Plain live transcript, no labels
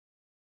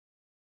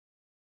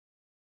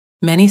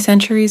Many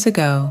centuries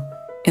ago,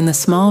 in the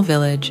small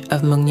village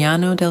of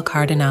Mugnano del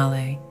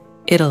Cardinale,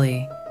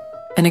 Italy,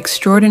 an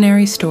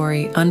extraordinary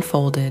story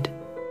unfolded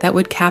that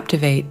would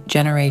captivate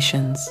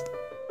generations,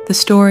 the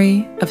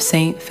story of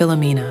Saint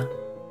Philomena.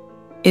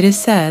 It is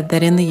said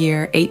that in the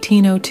year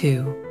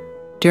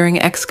 1802,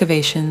 during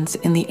excavations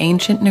in the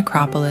ancient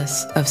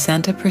necropolis of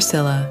Santa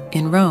Priscila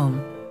in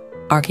Rome,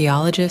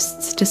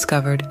 archaeologists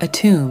discovered a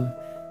tomb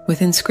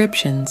with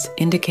inscriptions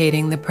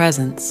indicating the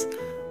presence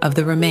of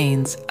the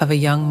remains of a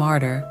young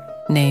martyr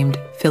named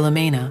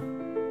Philomena.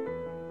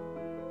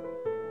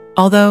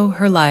 Although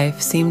her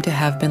life seemed to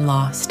have been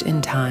lost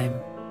in time,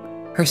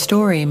 her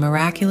story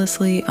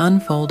miraculously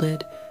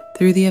unfolded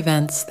through the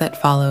events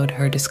that followed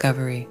her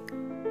discovery.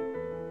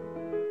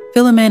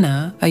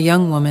 Philomena, a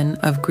young woman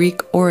of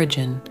Greek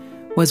origin,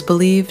 was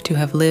believed to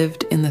have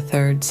lived in the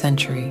 3rd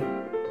century.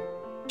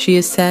 She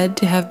is said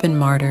to have been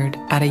martyred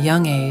at a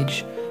young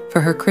age for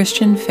her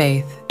Christian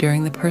faith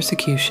during the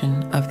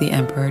persecution of the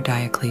Emperor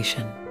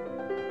Diocletian.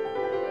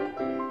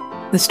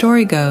 The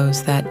story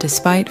goes that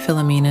despite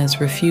Philomena's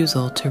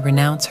refusal to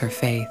renounce her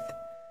faith,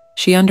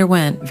 she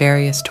underwent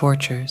various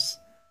tortures,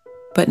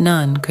 but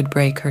none could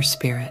break her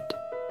spirit.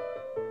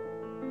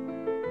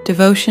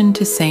 Devotion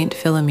to Saint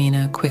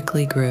Philomena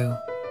quickly grew,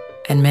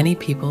 and many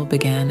people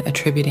began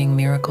attributing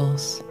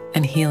miracles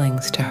and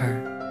healings to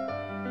her.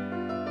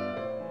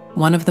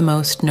 One of the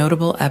most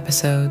notable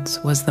episodes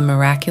was the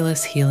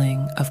miraculous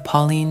healing of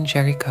Pauline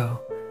Jericho,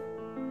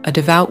 a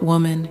devout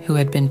woman who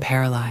had been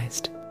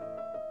paralyzed.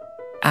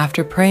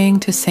 After praying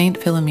to Saint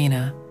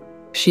Philomena,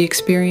 she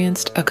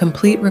experienced a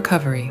complete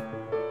recovery,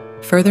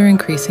 further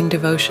increasing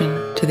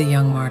devotion to the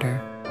young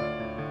martyr.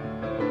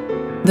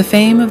 The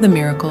fame of the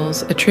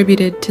miracles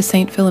attributed to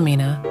Saint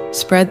Philomena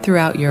spread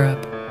throughout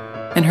Europe,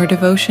 and her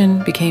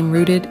devotion became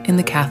rooted in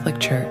the Catholic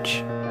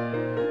Church.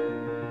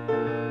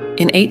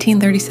 In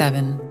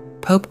 1837,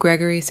 Pope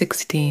Gregory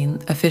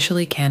XVI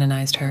officially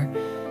canonized her,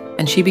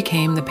 and she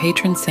became the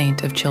patron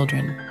saint of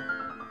children,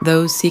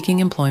 those seeking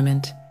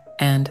employment,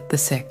 and the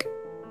sick.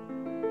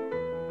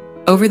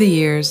 Over the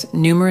years,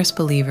 numerous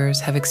believers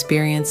have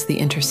experienced the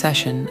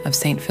intercession of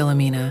Saint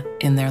Philomena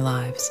in their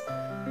lives,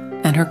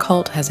 and her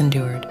cult has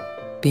endured,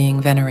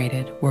 being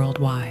venerated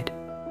worldwide.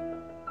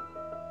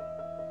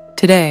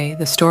 Today,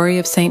 the story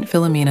of Saint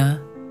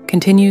Philomena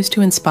continues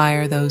to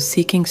inspire those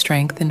seeking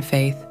strength in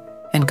faith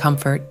and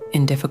comfort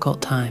in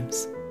difficult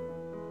times.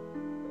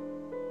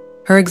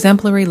 Her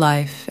exemplary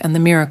life and the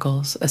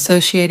miracles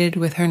associated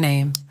with her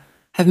name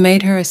have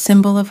made her a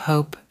symbol of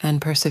hope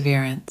and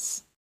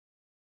perseverance.